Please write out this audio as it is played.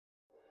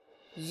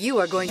You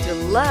are going to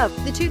love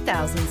the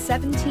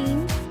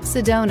 2017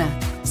 Sedona.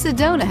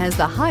 Sedona has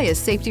the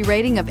highest safety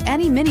rating of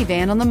any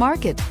minivan on the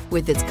market.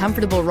 With its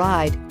comfortable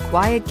ride,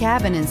 quiet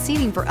cabin, and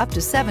seating for up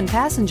to 7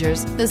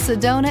 passengers, the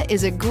Sedona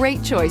is a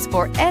great choice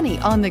for any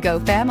on-the-go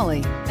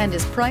family and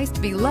is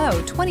priced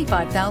below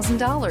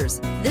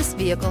 $25,000. This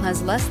vehicle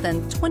has less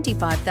than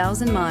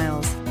 25,000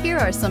 miles. Here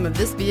are some of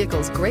this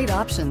vehicle's great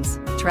options: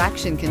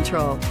 traction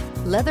control,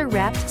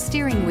 leather-wrapped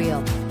steering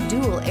wheel,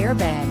 dual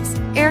airbags,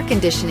 air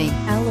conditioning,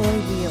 alloy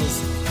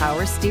wheels,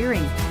 power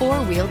steering,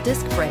 4-wheel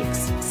disc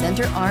brakes,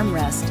 center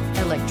armrest,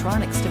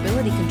 electronic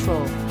stability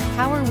control,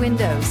 power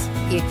windows.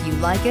 If you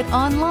like it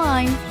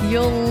online,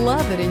 you'll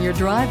love it in your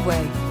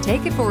driveway.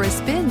 Take it for a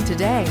spin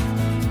today.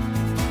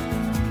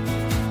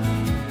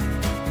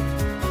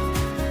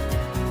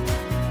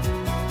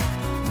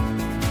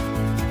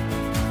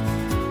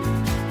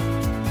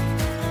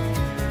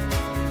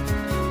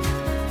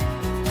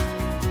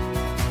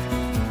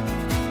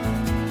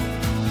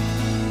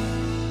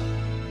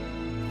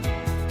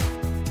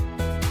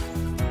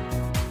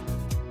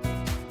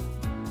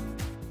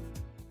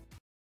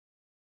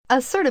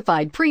 A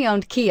certified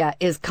pre-owned Kia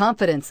is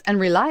confidence and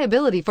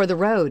reliability for the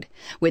road.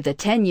 With a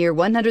 10-year,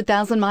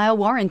 100,000-mile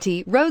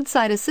warranty,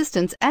 roadside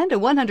assistance, and a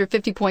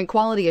 150-point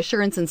quality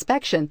assurance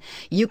inspection,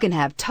 you can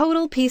have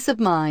total peace of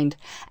mind.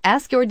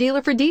 Ask your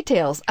dealer for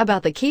details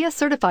about the Kia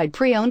Certified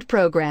Pre-Owned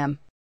program.